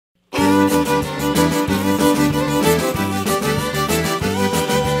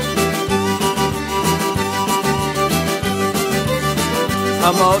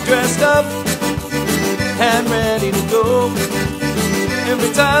I'm all dressed up and ready to go. Every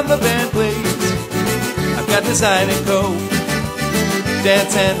time the band plays, I've got to sign and go.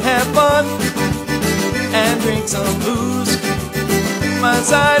 Dance and have fun and drink some booze. My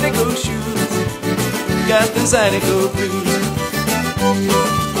Zydeco shoes got the Zydeco blues.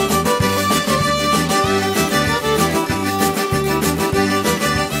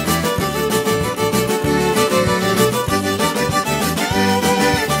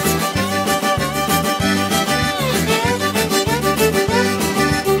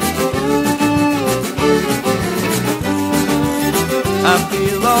 I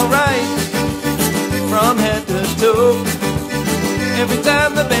feel alright from head to toe. Every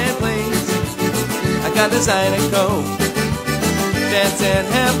time the band plays, I got the Zydeco. Dance and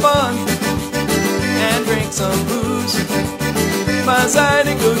have fun and drink some booze. My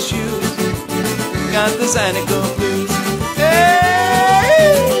Zydeco shoes got the Zydeco blues. Hey!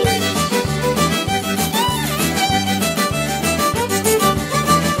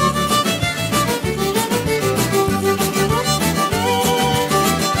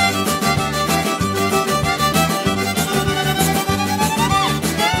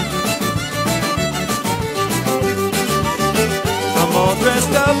 All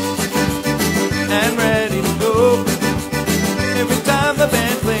dressed up and ready to go. Every time the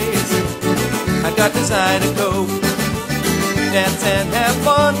band plays, I got the Zydeco. Dance and have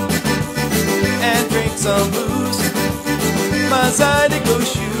fun and drink some booze. My Zydeco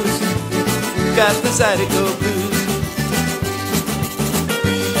shoes got the Zydeco blues.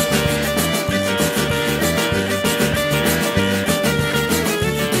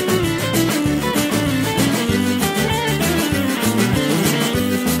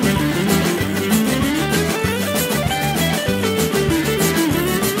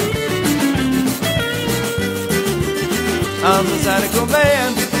 I'm the Zydeco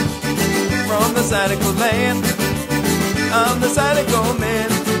man, from the Zydeco land. I'm the Zydeco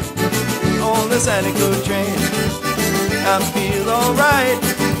man, on the Zydeco train. I feel alright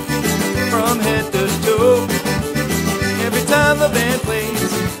from head to toe. Every time the band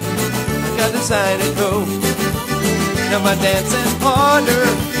plays, I got the Zydeco. Now my dancing partner,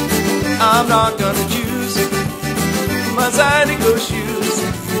 I'm not gonna choose. My Zydeco shoes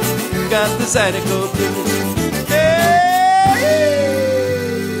got the Zydeco blues. Hey!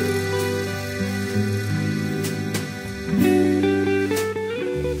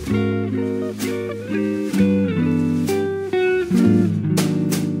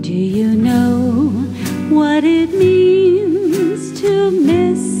 Do you know what it means to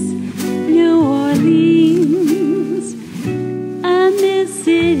miss New Orleans? I miss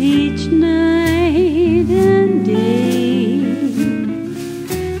it each night and day.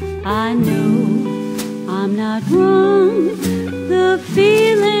 I know I'm not wrong, the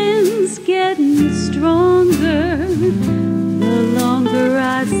feeling's getting stronger the longer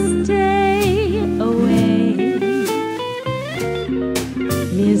I stay away.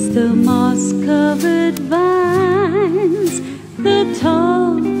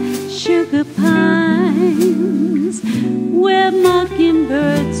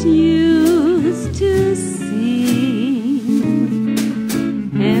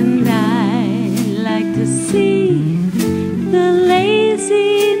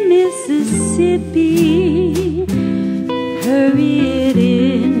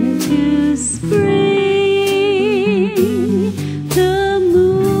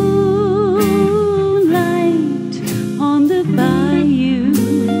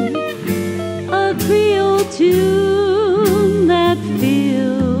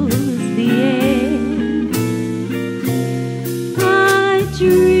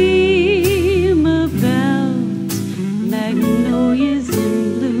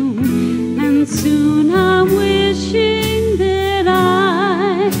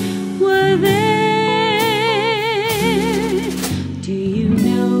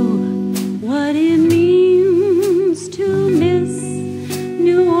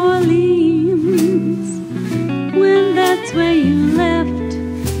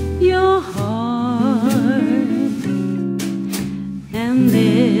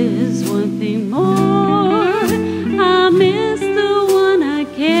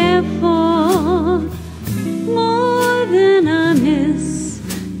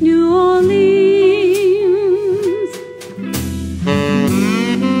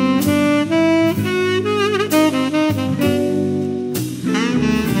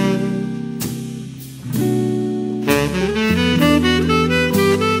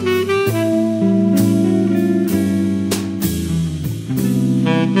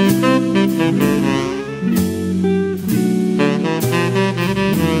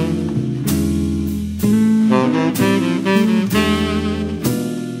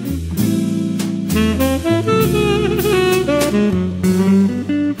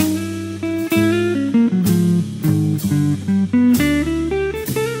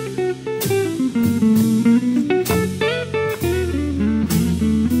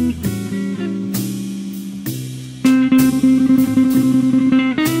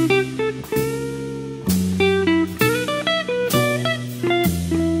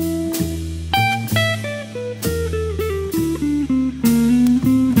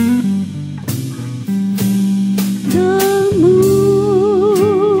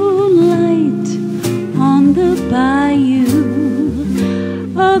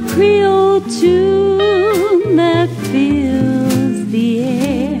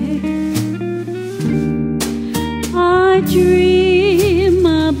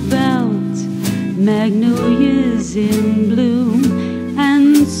 magnolias in bloom,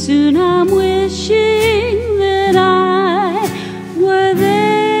 and soon I'm wishing that I were there.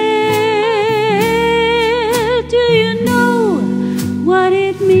 Do you know what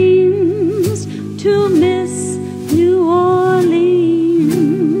it means to miss New Orleans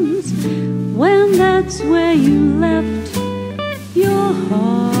when that's where you left your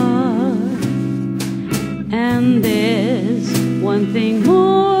heart? And there's one thing more